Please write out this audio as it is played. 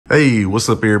Hey, what's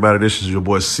up everybody? This is your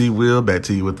boy C-Will back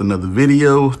to you with another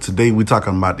video. Today we're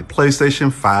talking about the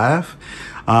PlayStation 5.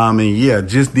 And yeah,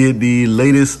 just did the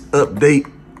latest update.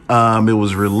 It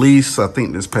was released, I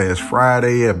think this past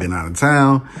Friday. I've been out of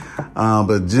town.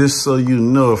 But just so you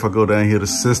know, if I go down here to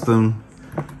system,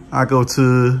 I go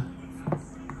to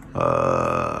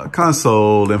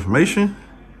console information.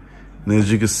 And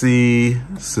as you can see,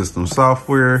 system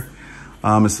software.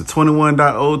 It's the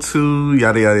 21.02,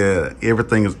 yada, yada, yada.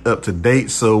 Everything is up to date.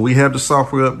 So we have the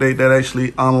software update that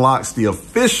actually unlocks the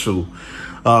official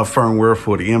firmware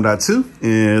for the M.2.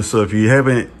 And so if you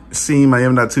haven't seen my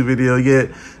M.2 video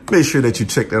yet, make sure that you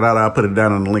check that out. I'll put it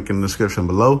down in the link in the description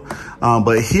below.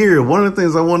 But here, one of the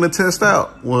things I wanted to test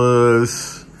out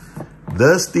was,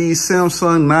 does the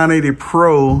Samsung 980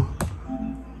 Pro,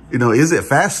 is it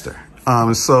faster?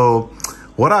 So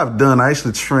what I've done, I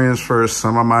actually transferred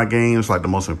some of my games, like the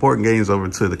most important games, over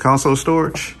to the console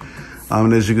storage.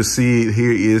 And as you can see,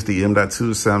 here is the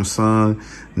M.2 Samsung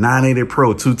 980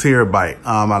 Pro 2 terabyte.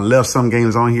 I left some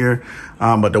games on here,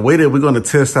 but the way that we're going to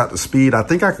test out the speed, I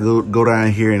think I could go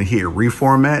down here and hit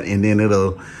reformat, and then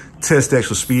it'll test the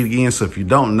actual speed again. So if you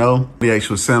don't know, the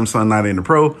actual Samsung 980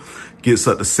 Pro gets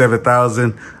up to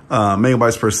 7,000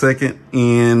 megabytes per second.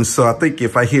 And so I think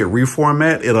if I hit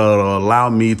reformat, it'll allow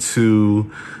me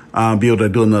to be able to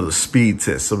do another speed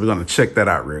test. So we're going to check that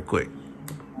out real quick.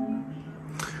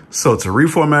 So to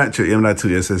reformat your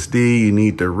M.2 SSD, you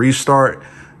need to restart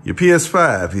your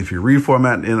PS5. If you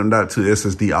reformat the M.2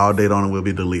 SSD, all data on it will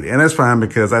be deleted. And that's fine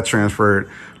because I transferred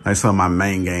some of my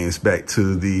main games back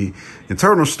to the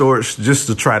internal storage just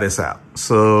to try this out.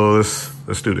 So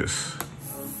let's do this.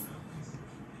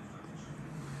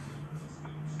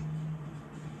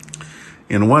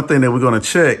 And one thing that we're going to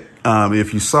check,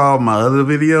 if you saw my other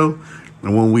video,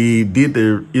 and when we did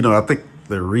the, I think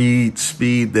the read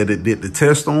speed that it did the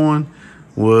test on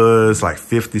was like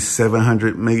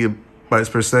 5,700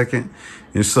 megabytes per second.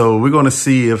 And so we're going to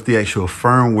see if the actual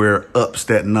firmware ups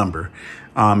that number.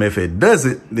 If it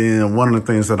doesn't, then one of the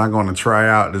things that I'm going to try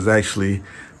out is actually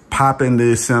popping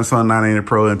the Samsung 980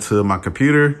 Pro into my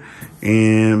computer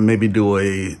and maybe do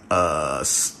a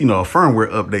firmware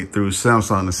update through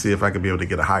Samsung to see if I could be able to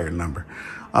get a higher number.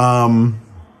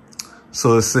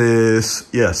 So it says,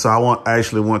 yeah, so I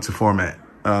actually want to format.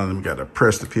 We got to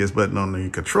press the PS button on the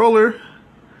controller.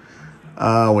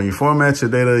 When you format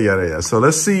your data, yada, yada. So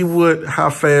let's see how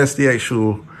fast the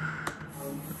actual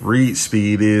read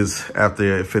speed is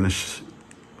after I finish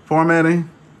formatting.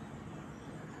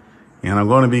 And I'm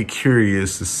going to be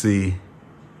curious to see.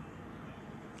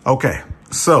 Okay,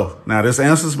 so now this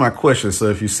answers my question.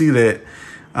 So if you see that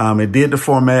it did the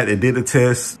format, it did the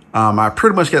test. I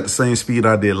pretty much got the same speed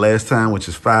I did last time, which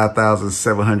is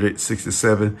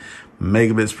 5,767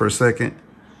 megabits per second,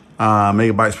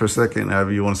 megabytes per second,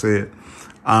 however you want to say it.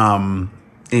 And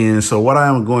so what I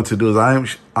am going to do is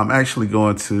I'm actually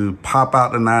going to pop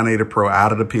out the 980 Pro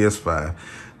out of the PS5,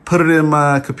 put it in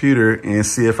my computer, and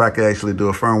see if I can actually do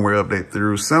a firmware update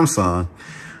through Samsung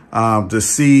to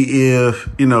see if,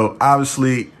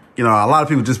 obviously, a lot of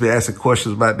people just be asking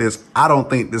questions about this. I don't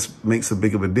think this makes a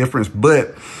big of a difference,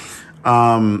 but,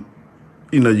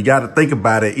 you got to think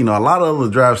about it. A lot of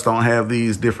other drives don't have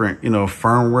these different,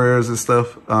 firmwares and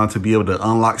stuff to be able to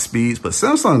unlock speeds, but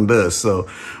Samsung does. So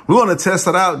we want to test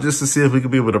it out just to see if we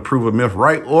can be able to prove a myth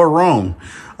right or wrong,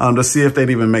 to see if that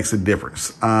even makes a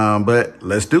difference. But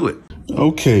let's do it.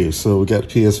 Okay, so we got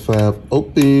PS5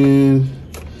 open.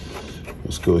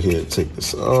 Let's go ahead and take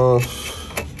this off.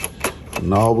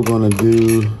 And all we're going to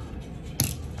do is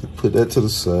put that to the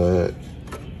side.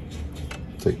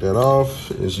 Take that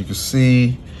off. As you can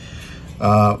see,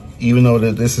 even though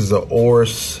that this is an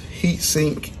AORUS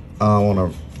heatsink on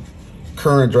a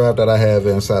current drive that I have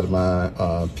inside of my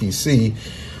PC,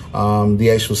 the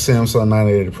actual Samsung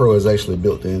 980 Pro is actually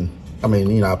built in.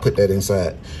 I put that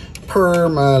inside per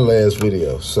my last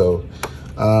video. So,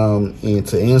 and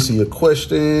to answer your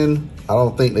question, I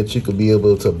don't think that you could be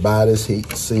able to buy this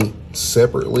heatsink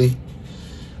separately.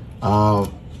 I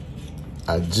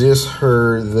just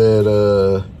heard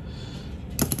that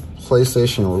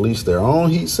PlayStation released their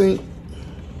own heatsink,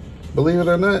 believe it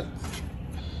or not.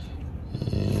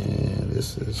 And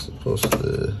this is supposed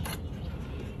to,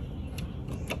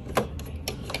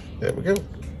 there we go.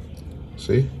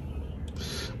 See?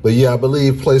 But yeah, I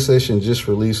believe PlayStation just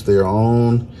released their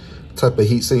own type of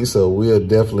heatsink, so we'll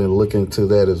definitely look into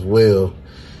that as well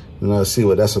and see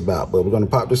what that's about. But we're going to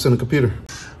pop this in the computer.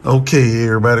 Okay,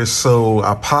 everybody, so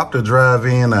I popped the drive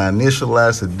in, I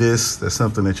initialized the disk. That's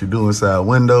something that you do inside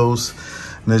Windows.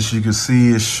 And as you can see,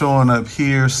 it's showing up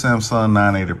here, Samsung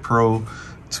 980 Pro,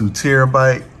 2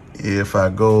 terabyte. if I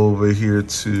go over here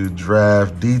to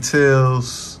drive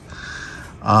details,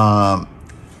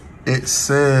 it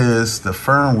says the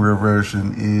firmware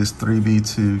version is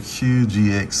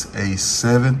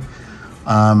 3B2QGXA7,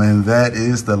 and that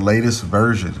is the latest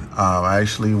version. I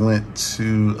actually went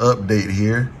to update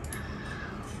here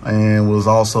and was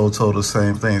also told the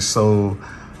same thing. So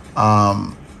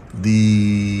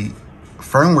the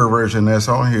firmware version that's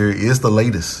on here is the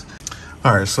latest.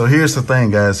 All right, so here's the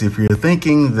thing, guys. If you're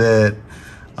thinking that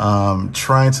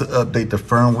trying to update the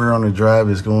firmware on the drive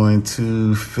is going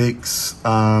to fix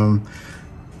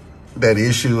that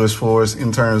issue as far as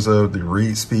in terms of the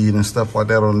read speed and stuff like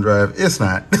that on the drive, it's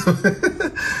not.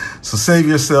 So save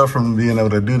yourself from being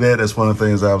able to do that. That's one of the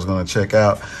things I was going to check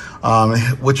out.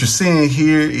 What you're seeing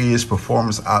here is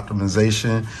performance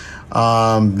optimization.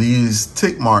 These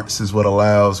tick marks is what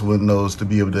allows Windows to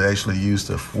be able to actually use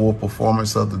the full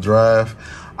performance of the drive.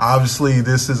 Obviously,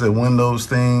 this is a Windows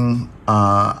thing.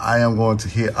 I am going to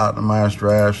hit optimize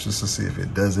drives just to see if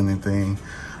it does anything.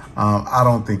 I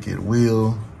don't think it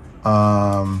will.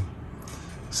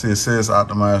 See, it says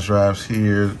optimize drives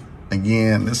here.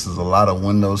 Again, this is a lot of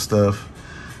Windows stuff.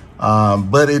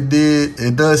 But it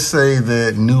does say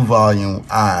that new volume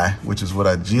I, which is what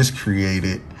I just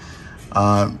created,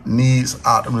 needs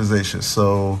optimization.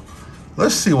 So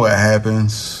let's see what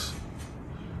happens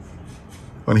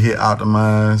when I hit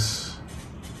optimize.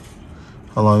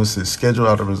 Hold on, this is schedule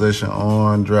optimization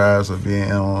on drives are being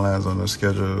analyzed on the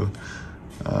schedule.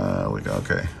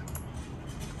 Okay.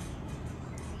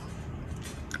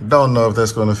 Don't know if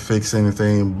that's going to fix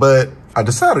anything, but I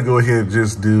decided to go ahead and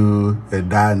just do a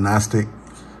diagnostic,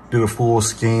 do the full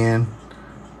scan.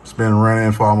 It's been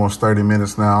running for almost 30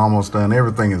 minutes now, almost done.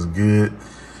 Everything is good.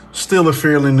 Still a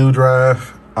fairly new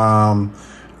drive.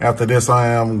 After this, I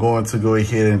am going to go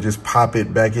ahead and just pop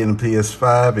it back in the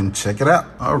PS5 and check it out.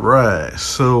 All right,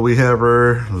 so we have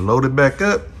her loaded back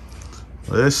up.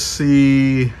 Let's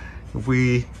see if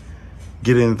we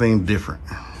get anything different.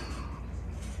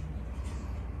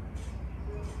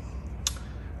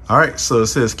 All right, so it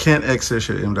says can't access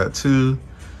your M.2.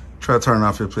 Try turning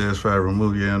off your PS5,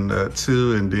 remove your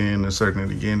M.2, and then inserting it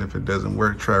again. If it doesn't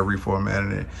work, try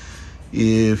reformatting it.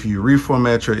 If you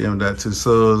reformat your M.2,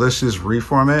 so let's just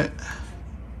reformat.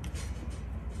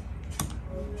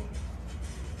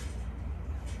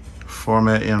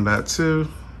 Format M.2.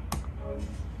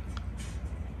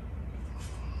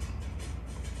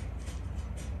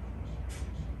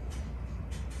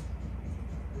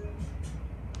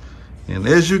 And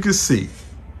as you can see,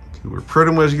 we're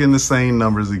pretty much getting the same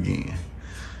numbers again.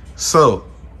 So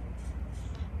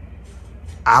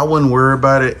I wouldn't worry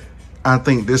about it. I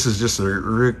think this is just a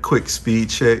real quick speed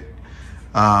check.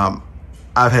 I've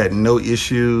had no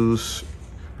issues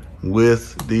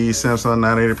with the Samsung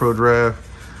 980 Pro drive.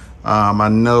 I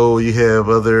know you have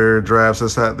other drives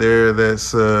that's out there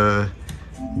that's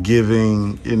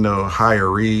giving,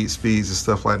 higher read speeds and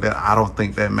stuff like that. I don't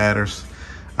think that matters.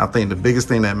 I think the biggest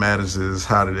thing that matters is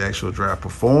how the actual drive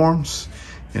performs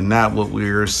and not what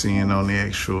we're seeing on the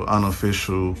actual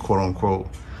unofficial quote unquote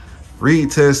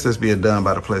read test that's being done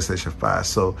by the PlayStation 5.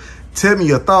 So tell me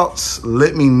your thoughts.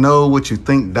 Let me know what you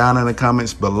think down in the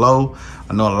comments below.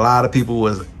 I know a lot of people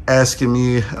was asking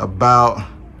me about,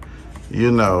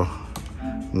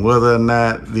 whether or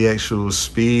not the actual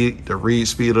speed, the read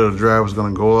speed of the drive was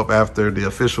going to go up after the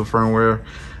official firmware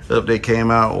update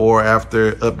came out or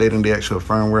after updating the actual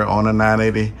firmware on the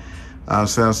 980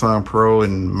 Samsung Pro,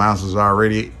 and mouse is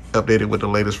already updated with the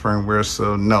latest firmware.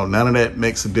 So no, none of that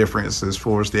makes a difference as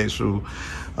far as the actual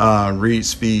read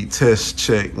speed test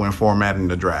check when formatting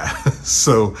the drive.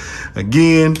 So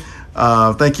again,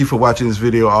 thank you for watching this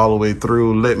video all the way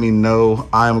through. Let me know.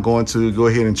 I'm going to go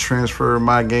ahead and transfer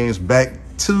my games back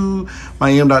to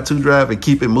my M.2 drive and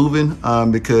keep it moving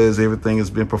because everything has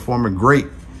been performing great.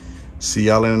 See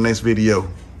y'all in the next video.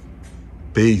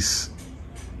 Peace.